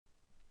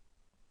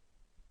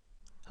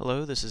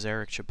Hello, this is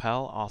Eric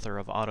Chappell, author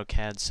of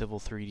AutoCAD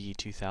Civil 3D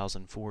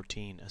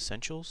 2014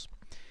 Essentials,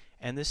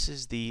 and this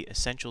is the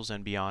Essentials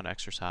and Beyond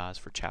exercise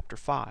for Chapter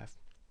 5.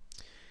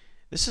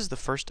 This is the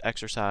first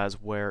exercise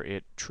where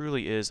it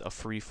truly is a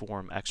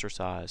free-form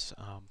exercise.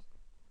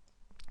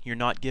 You're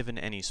not given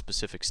any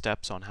specific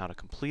steps on how to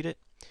complete it.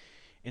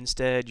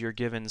 Instead, you're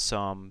given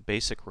some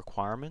basic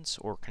requirements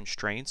or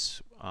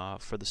constraints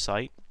for the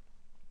site,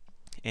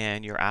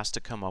 and you're asked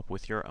to come up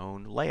with your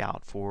own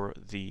layout for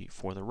the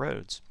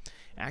roads.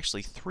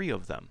 Actually, 3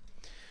 of them.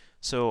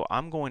 So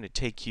I'm going to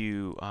take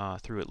you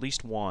through at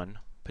least one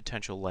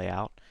potential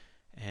layout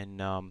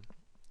and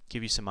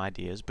give you some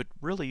ideas, but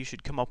really you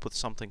should come up with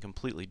something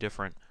completely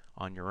different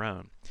on your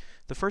own.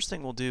 The first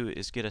thing we'll do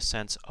is get a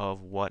sense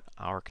of what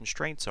our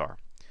constraints are.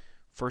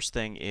 First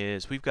thing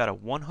is we've got a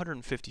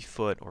 150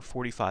 foot or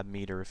 45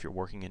 meter if you're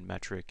working in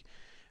metric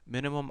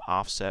minimum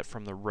offset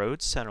from the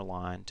road center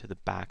line to the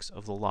backs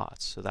of the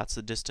lots. So that's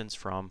the distance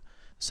from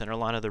the center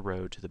line of the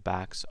road to the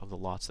backs of the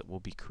lots that we'll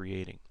be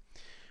creating.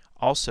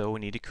 Also, we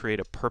need to create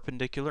a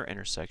perpendicular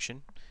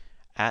intersection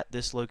at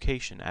this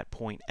location at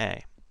point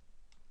A.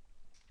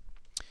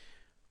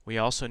 We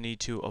also need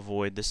to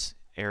avoid this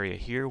area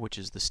here, which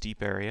is the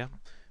steep area.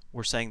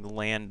 We're saying the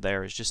land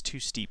there is just too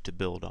steep to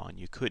build on.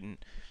 You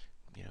couldn't,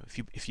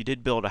 if you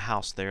did build a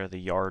house there, the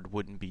yard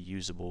wouldn't be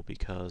usable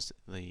because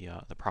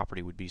the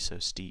property would be so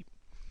steep.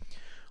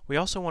 We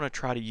also want to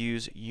try to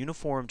use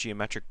uniform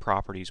geometric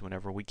properties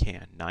whenever we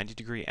can.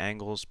 90-degree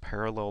angles,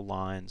 parallel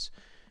lines,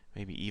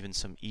 maybe even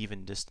some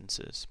even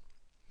distances.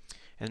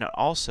 And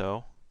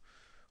also,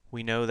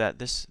 we know that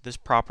this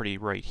property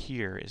right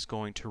here is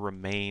going to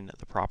remain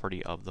the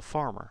property of the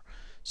farmer.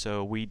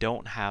 So we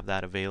don't have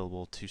that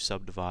available to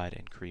subdivide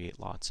and create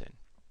lots in.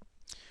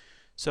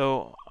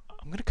 So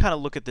I'm going to kind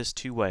of look at this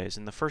 2 ways.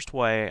 In the first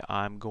way,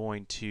 I'm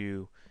going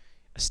to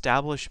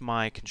establish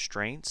my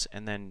constraints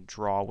and then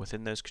draw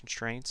within those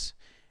constraints.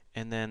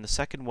 And then the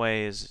second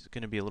way is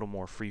going to be a little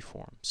more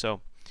freeform.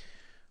 So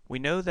we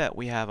know that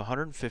we have a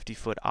 150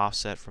 foot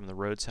offset from the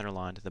road center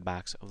line to the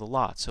backs of the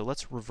lot. So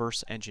let's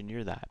reverse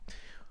engineer that.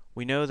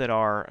 We know that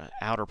our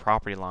outer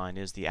property line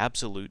is the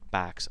absolute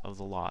backs of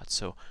the lot.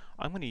 So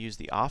I'm going to use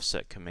the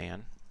offset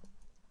command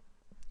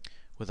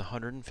with a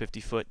 150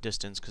 foot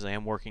distance because I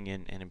am working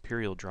in an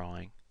imperial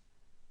drawing.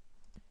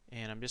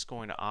 And I'm just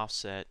going to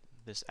offset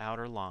this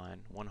outer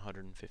line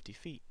 150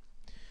 feet.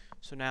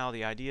 So now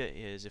the idea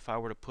is if I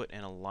were to put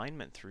an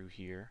alignment through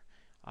here,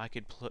 I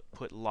could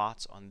put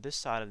lots on this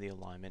side of the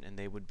alignment and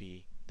they would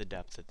be the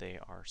depth that they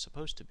are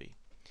supposed to be.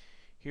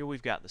 Here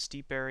we've got the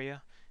steep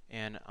area,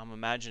 and I'm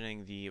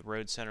imagining the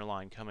road center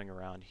line coming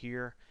around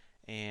here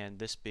and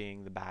this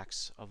being the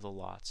backs of the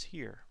lots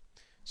here.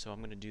 So I'm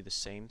going to do the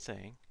same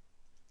thing,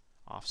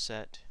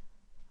 offset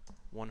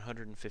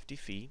 150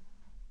 feet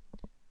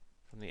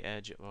from the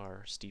edge of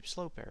our steep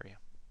slope area.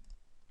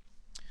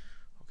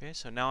 Okay,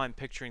 so now I'm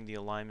picturing the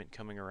alignment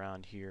coming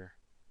around here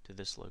to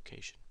this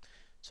location.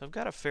 So I've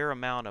got a fair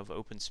amount of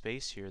open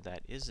space here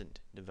that isn't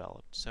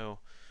developed. So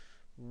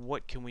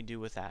what can we do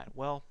with that?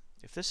 Well,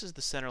 if this is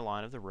the center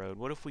line of the road,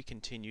 what if we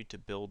continue to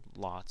build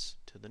lots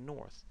to the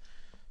north?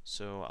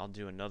 So I'll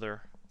do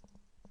another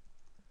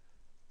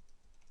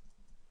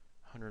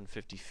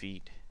 150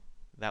 feet.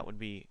 That would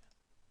be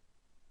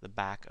the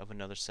back of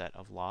another set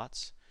of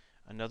lots.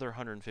 Another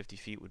 150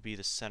 feet would be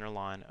the center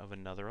line of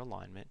another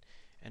alignment,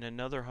 and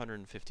another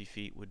 150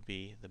 feet would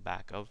be the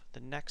back of the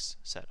next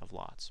set of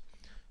lots.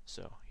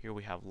 So here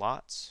we have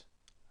lots,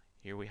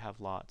 here we have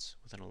lots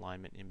with an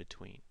alignment in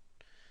between.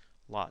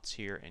 Lots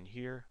here and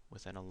here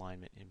with an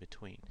alignment in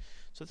between.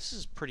 So this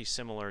is pretty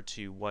similar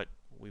to what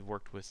we've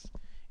worked with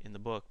in the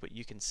book, but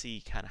you can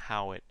see kind of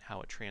how it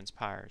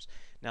transpires.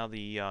 Now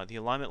the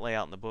alignment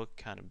layout in the book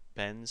kind of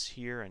bends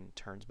here and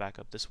turns back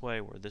up this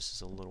way, where this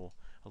is a little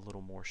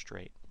more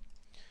straight.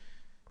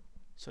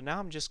 So now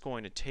I'm just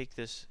going to take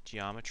this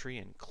geometry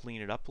and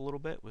clean it up a little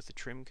bit with the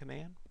trim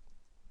command.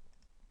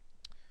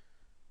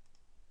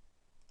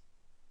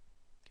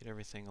 Get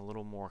everything a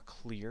little more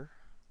clear.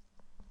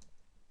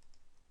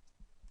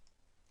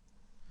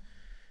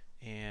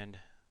 And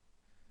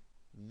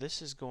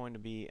this is going to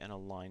be an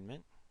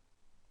alignment.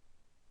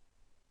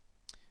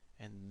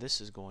 And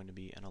this is going to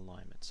be an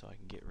alignment. So I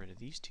can get rid of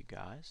these 2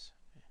 guys.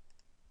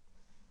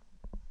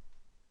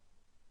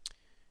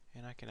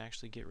 And I can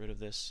actually get rid of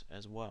this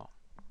as well.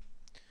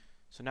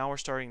 So now we're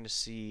starting to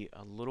see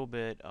a little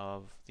bit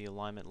of the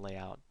alignment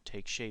layout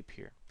take shape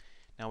here.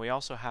 Now we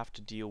also have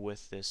to deal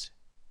with this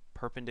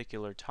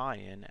perpendicular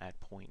tie-in at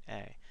point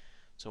A.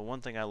 So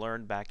one thing I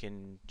learned back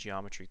in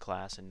geometry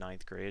class in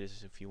 9th grade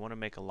is if you want to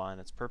make a line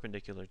that's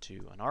perpendicular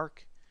to an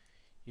arc,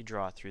 you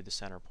draw it through the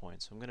center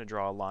point. So I'm going to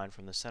draw a line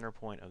from the center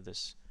point of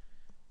this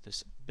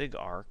big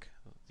arc,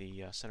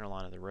 the center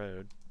line of the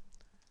road,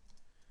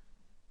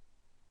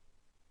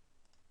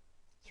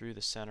 through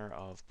the center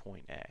of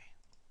point A.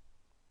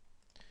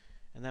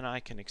 And then I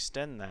can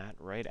extend that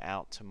right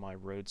out to my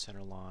road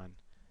center line,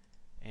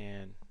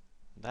 and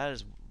that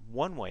is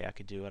one way I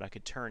could do it. I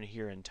could turn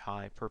here and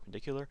tie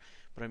perpendicular,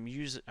 but I'm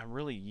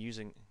really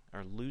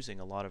losing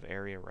a lot of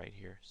area right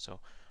here. So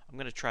I'm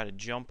going to try to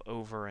jump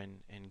over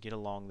and get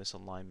along this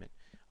alignment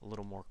a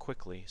little more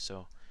quickly.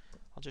 So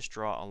I'll just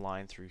draw a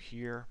line through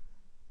here,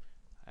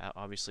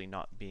 obviously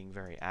not being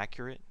very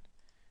accurate,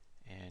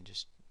 and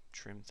just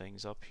trim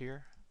things up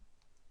here.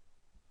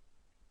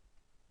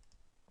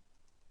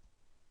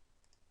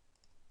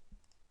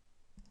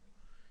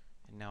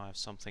 And now I have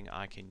something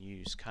I can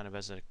use kind of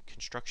as a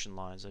construction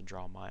line as I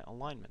draw my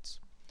alignments.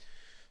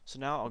 So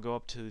now I'll go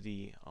up to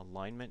the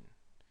alignment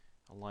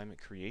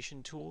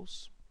creation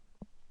tools.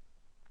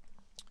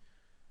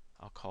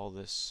 I'll call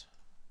this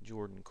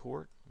Jordan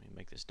Court. Let me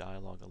make this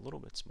dialog a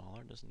little bit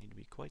smaller. It doesn't need to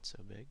be quite so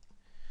big.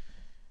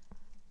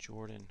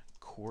 Jordan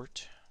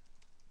Court.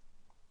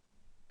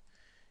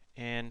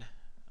 And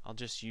I'll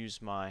just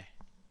use my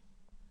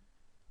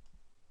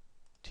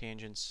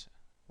tangents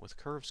with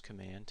curves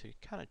command to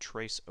kind of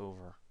trace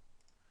over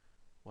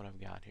what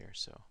I've got here.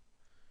 So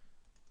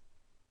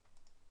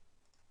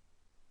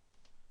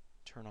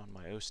turn on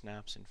my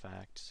O-snaps, in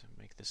fact, to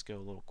make this go a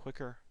little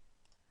quicker.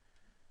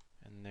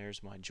 And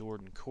there's my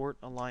Jordan Court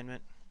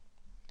alignment.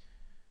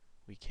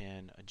 We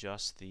can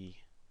adjust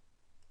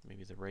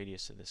maybe the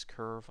radius of this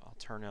curve. I'll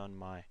turn on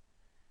my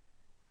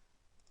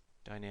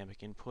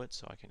dynamic input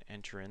so I can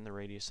enter in the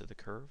radius of the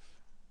curve.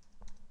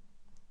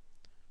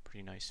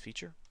 Pretty nice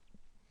feature.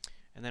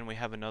 And then we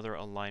have another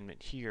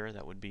alignment here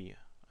that would be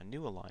a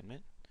new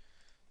alignment.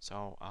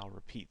 So I'll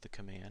repeat the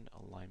command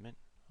alignment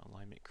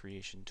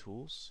creation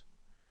tools.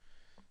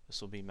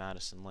 This will be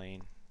Madison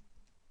Lane.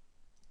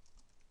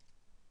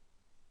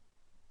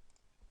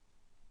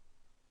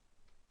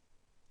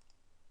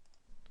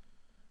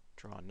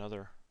 Draw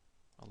another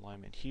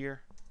alignment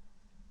here.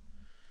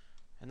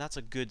 And that's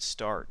a good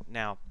start.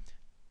 Now,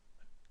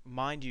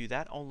 mind you,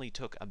 that only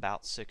took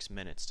about 6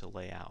 minutes to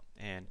lay out.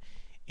 And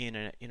in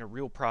a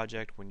real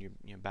project, when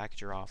you're back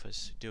at your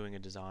office doing a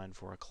design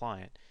for a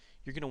client,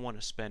 you're going to want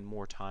to spend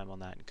more time on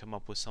that and come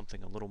up with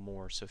something a little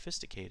more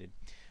sophisticated.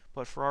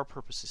 But for our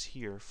purposes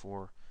here,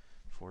 for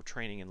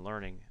training and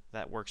learning,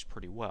 that works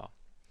pretty well.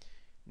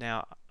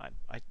 Now,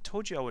 I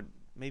told you I would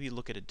maybe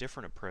look at a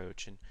different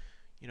approach, and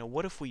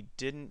what if we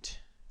didn't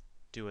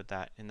do it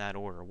in that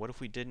order? What if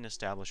we didn't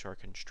establish our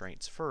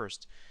constraints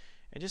first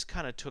and just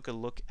kind of took a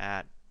look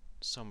at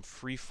some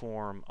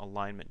free-form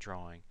alignment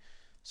drawing?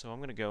 So I'm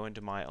going to go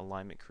into my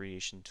alignment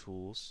creation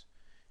tools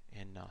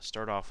and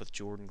start off with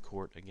Jordan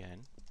Court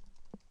again.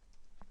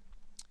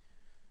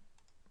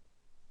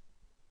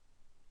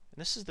 And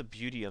this is the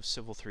beauty of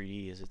Civil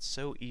 3D, is it's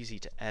so easy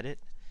to edit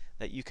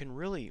that you can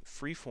really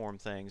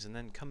freeform things and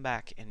then come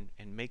back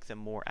and make them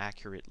more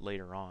accurate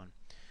later on.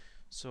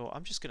 So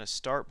I'm just going to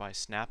start by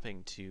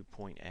snapping to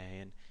point A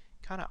and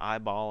kind of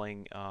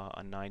eyeballing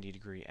a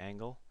 90-degree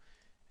angle,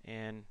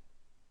 and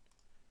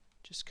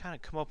just kind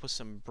of come up with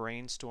some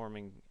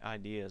brainstorming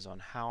ideas on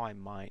how I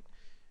might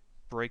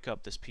break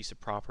up this piece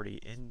of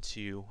property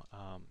into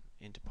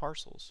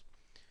parcels.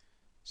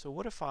 So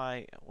what if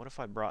I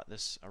brought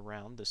this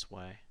around this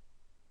way?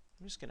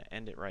 I'm just going to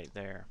end it right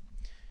there.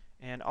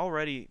 And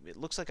already it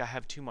looks like I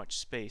have too much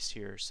space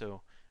here.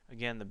 So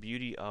again, the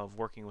beauty of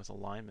working with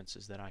alignments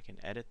is that I can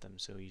edit them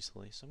so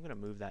easily. So I'm going to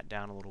move that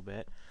down a little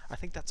bit. I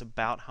think that's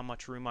about how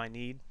much room I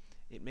need.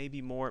 It may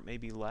be more, it may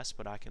be less,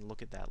 but I can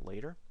look at that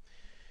later.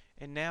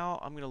 And now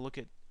I'm going to look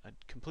at a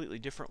completely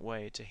different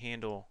way to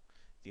handle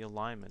the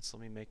alignments.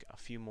 Let me make a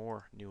few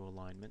more new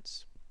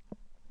alignments.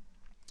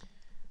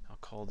 I'll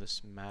call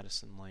this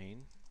Madison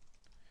Lane.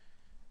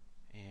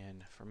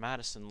 And for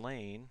Madison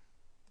Lane,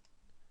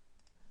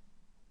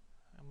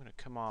 I'm going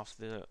to come off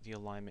the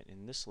alignment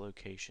in this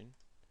location.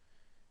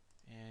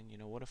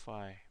 And what if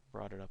I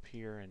brought it up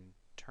here and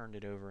turned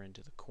it over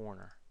into the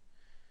corner?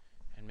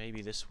 And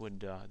maybe this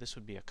would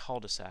be a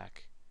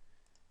cul-de-sac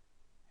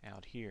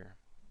out here.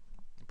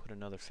 And put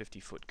another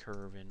 50-foot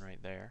curve in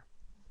right there.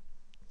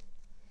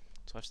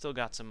 So I've still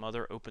got some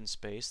other open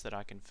space that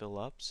I can fill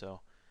up.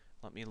 So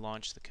let me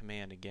launch the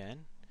command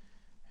again,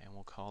 and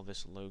we'll call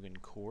this Logan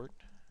Court.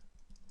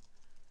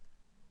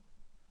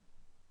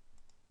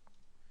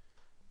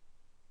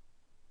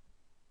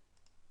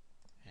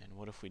 And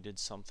what if we did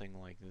something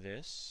like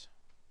this,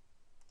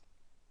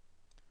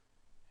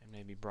 and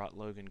maybe brought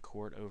Logan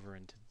Court over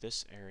into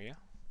this area?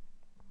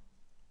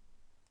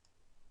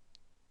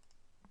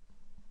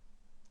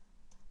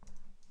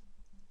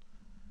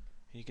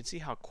 And you can see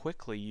how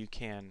quickly you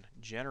can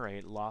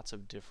generate lots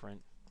of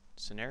different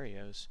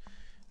scenarios.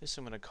 This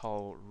I'm going to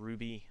call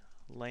Ruby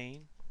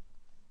Lane.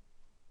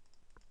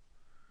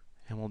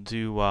 And we'll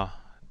do a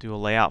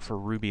layout for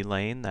Ruby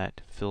Lane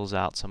that fills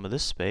out some of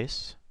this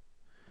space.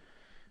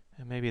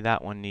 And maybe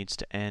that one needs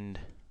to end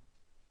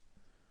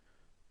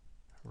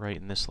right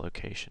in this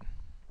location.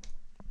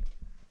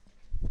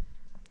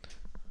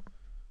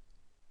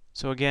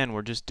 So again,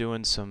 we're just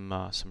doing some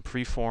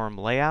freeform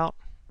layout.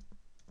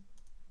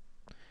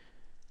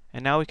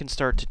 And now we can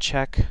start to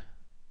check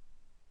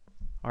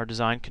our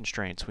design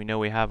constraints. We know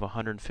we have a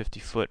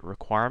 150-foot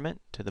requirement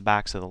to the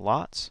backs of the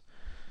lots.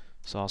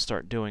 So I'll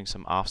start doing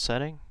some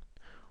offsetting.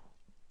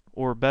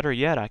 Or better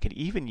yet, I could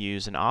even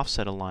use an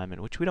offset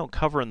alignment, which we don't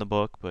cover in the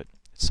book, but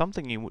it's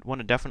something you would want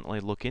to definitely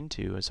look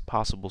into as a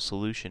possible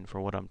solution for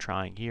what I'm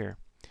trying here.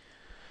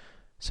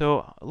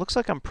 So it looks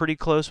like I'm pretty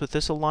close with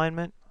this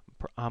alignment.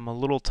 I'm a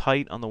little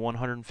tight on the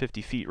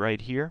 150 feet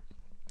right here,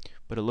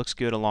 but it looks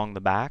good along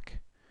the back.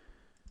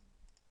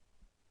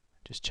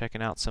 Just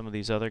checking out some of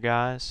these other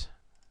guys.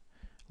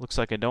 Looks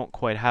like I don't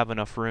quite have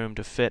enough room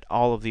to fit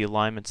all of the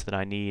alignments that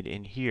I need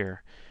in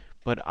here,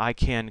 but I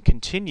can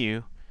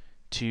continue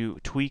to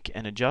tweak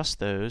and adjust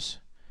those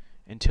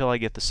until I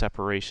get the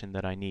separation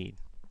that I need.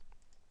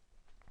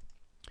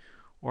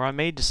 Or I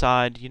may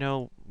decide, you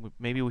know,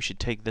 maybe we should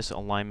take this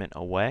alignment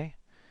away,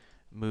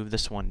 move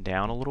this one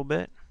down a little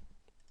bit.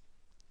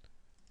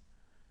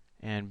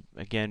 And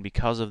again,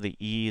 because of the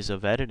ease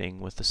of editing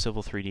with the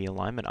Civil 3D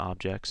alignment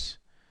objects,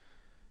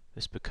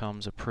 this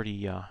becomes a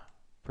pretty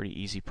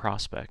easy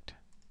prospect.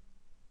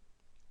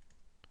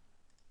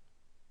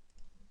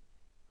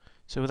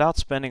 So without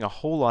spending a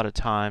whole lot of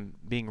time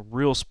being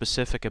real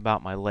specific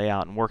about my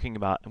layout and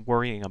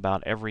worrying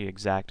about every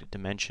exact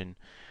dimension,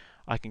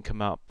 I can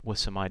come up with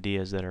some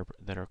ideas that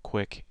are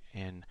quick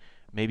and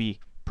maybe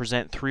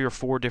present 3 or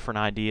 4 different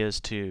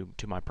ideas to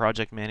my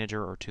project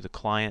manager or to the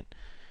client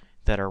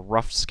that are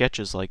rough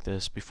sketches like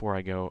this before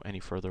I go any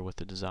further with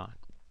the design.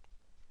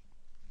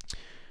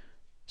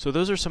 So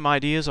those are some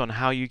ideas on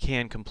how you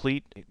can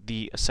complete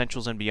the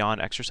Essentials and Beyond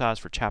exercise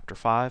for Chapter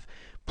 5.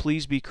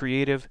 Please be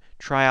creative,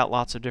 try out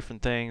lots of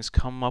different things,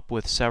 come up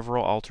with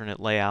several alternate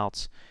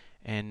layouts,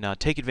 and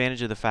take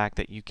advantage of the fact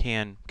that you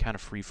can kind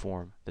of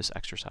freeform this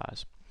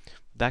exercise.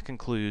 That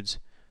concludes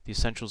the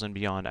Essentials and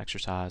Beyond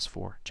exercise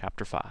for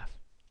Chapter 5.